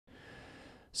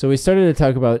So we started to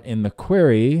talk about in the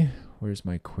query. Where's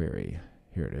my query?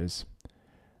 Here it is.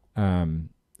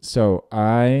 So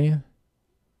I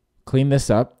cleaned this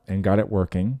up and got it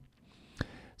working.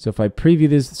 So if I preview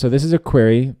this, so this is a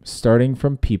query starting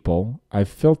from people. I've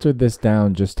filtered this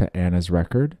down just to Anna's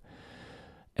record.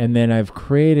 And then I've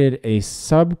created a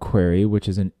subquery, which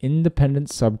is an independent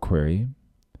subquery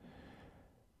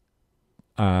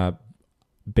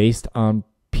based on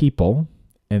people.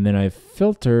 And then I've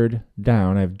filtered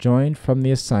down, I've joined from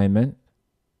the assignment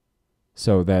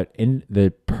so that in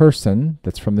the person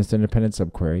that's from this independent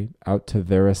subquery out to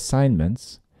their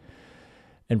assignments,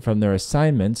 and from their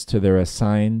assignments to their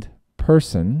assigned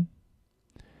person.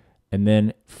 And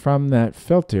then from that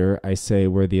filter, I say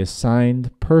where the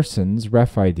assigned person's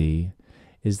ref ID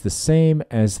is the same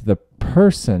as the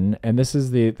person, and this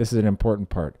is an important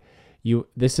part.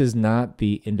 This is not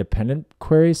the independent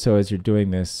query. So as you're doing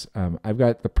this, I've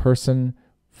got the person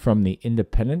from the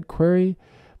independent query,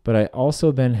 but I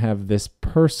also then have this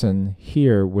person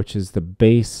here, which is the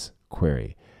base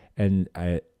query. And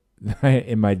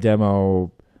in my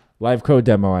demo, live code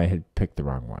demo, I had picked the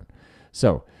wrong one.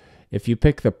 So if you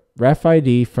pick the ref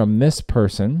ID from this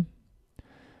person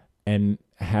and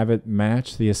have it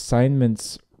match the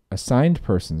assigned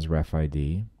person's ref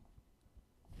ID,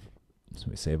 so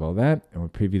we save all that and we'll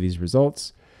preview these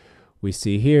results. We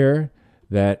see here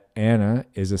that Anna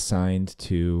is assigned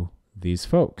to these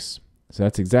folks. So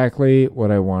that's exactly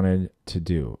what I wanted to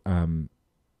do. I'm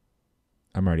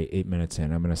already 8 minutes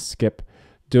in. I'm going to skip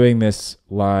doing this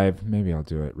live. Maybe I'll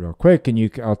do it real quick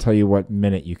and I'll tell you what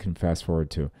minute you can fast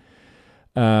forward to.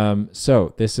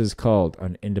 So this is called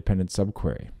an independent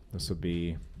subquery. This will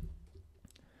be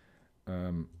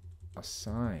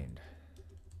assigned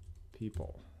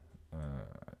people.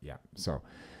 Yeah. So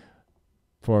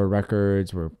for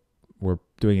records, we're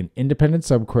doing an independent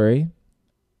subquery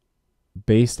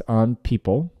based on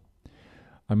people.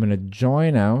 I'm going to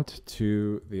join out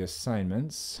to the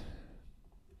assignments.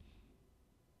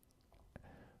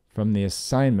 From the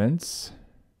assignments,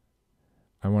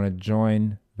 I want to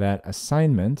join that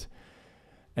assignment.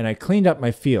 And I cleaned up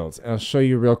my fields. I'll show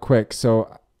you real quick.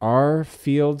 So our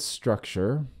field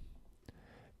structure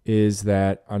is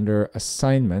that under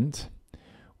assignment,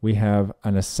 we have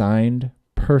an assigned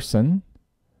person,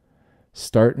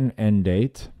 start and end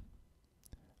date.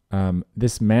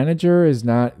 This manager is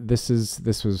not, this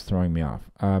was throwing me off.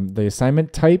 The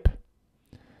assignment type,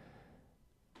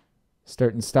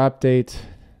 start and stop date,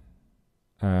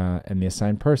 and the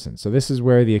assigned person. So this is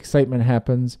where the excitement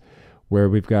happens, where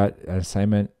we've got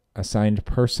an assigned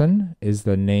person is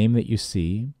the name that you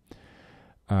see.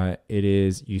 It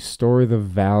is, you store the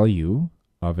value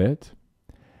of it,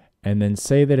 and then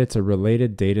say that it's a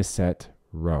related data set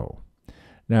row.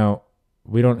 Now,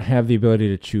 we don't have the ability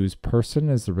to choose person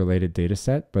as the related data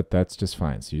set, but that's just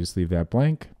fine. So you just leave that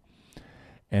blank.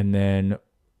 And then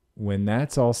when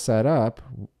that's all set up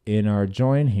in our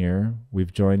join here,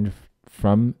 we've joined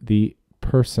from the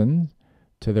person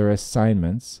to their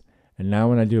assignments. And now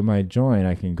when I do my join,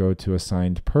 I can go to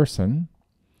assigned person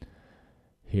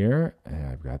here, and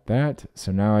I've got that.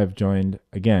 So now I've joined,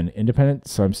 again, independent.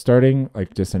 So I'm starting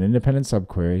like just an independent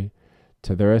subquery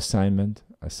to their assignment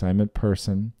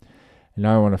person. And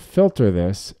now I want to filter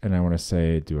this, and I want to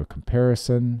say do a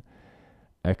comparison,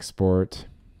 export,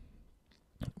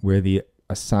 where the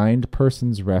assigned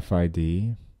person's ref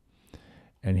ID.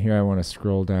 And here I want to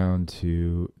scroll down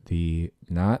to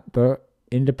not the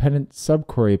independent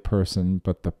subquery person,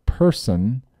 but the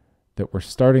person that we're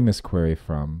starting this query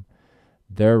from,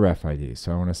 their ref ID.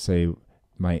 So I want to say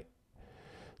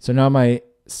so now my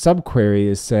subquery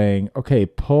is saying, okay,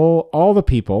 pull all the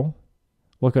people,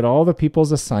 look at all the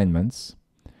people's assignments,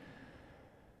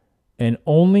 and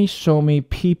only show me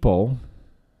people.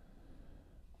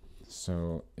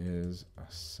 So is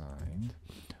assigned.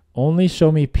 Only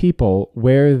show me people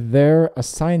where their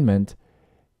assignment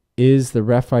is the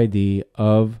ref ID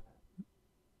of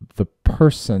the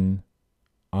person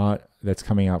that's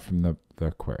coming out from the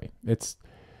query.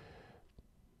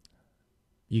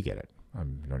 You get it. I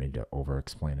don't need to over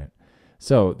explain it.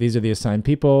 So these are the assigned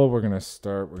people. We're going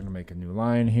to make a new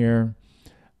line here.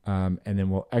 And then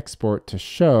we'll export to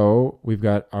show. We've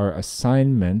got our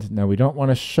assignment. Now we don't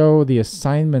want to show the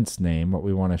assignment's name. What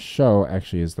we want to show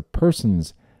actually is the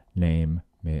person's name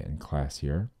in class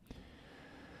here.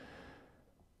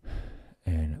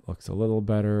 And it looks a little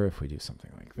better if we do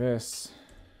something like this.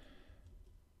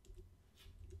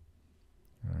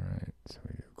 All right, so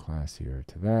we do class here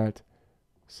to that.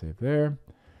 Save there.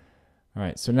 All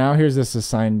right, so now here's this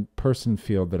assigned person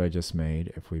field that I just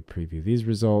made. If we preview these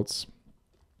results,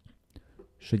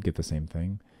 should get the same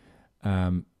thing.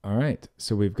 All right,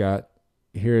 so we've got,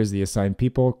 here is the assigned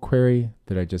people query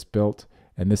that I just built,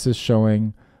 and this is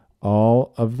showing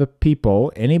all of the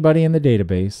people, anybody in the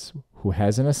database who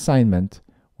has an assignment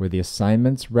where the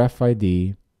assignment's ref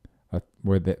ID,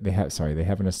 where they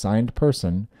have an assigned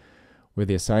person where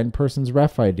the assigned person's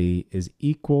ref ID is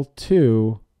equal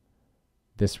to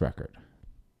this record.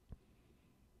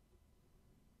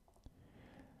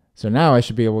 So now I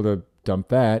should be able to dump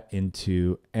that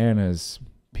into Anna's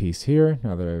piece here.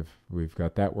 Now that we've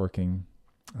got that working,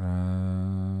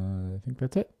 I think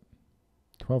that's it.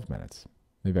 12 minutes.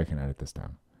 Maybe I can edit this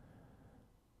down.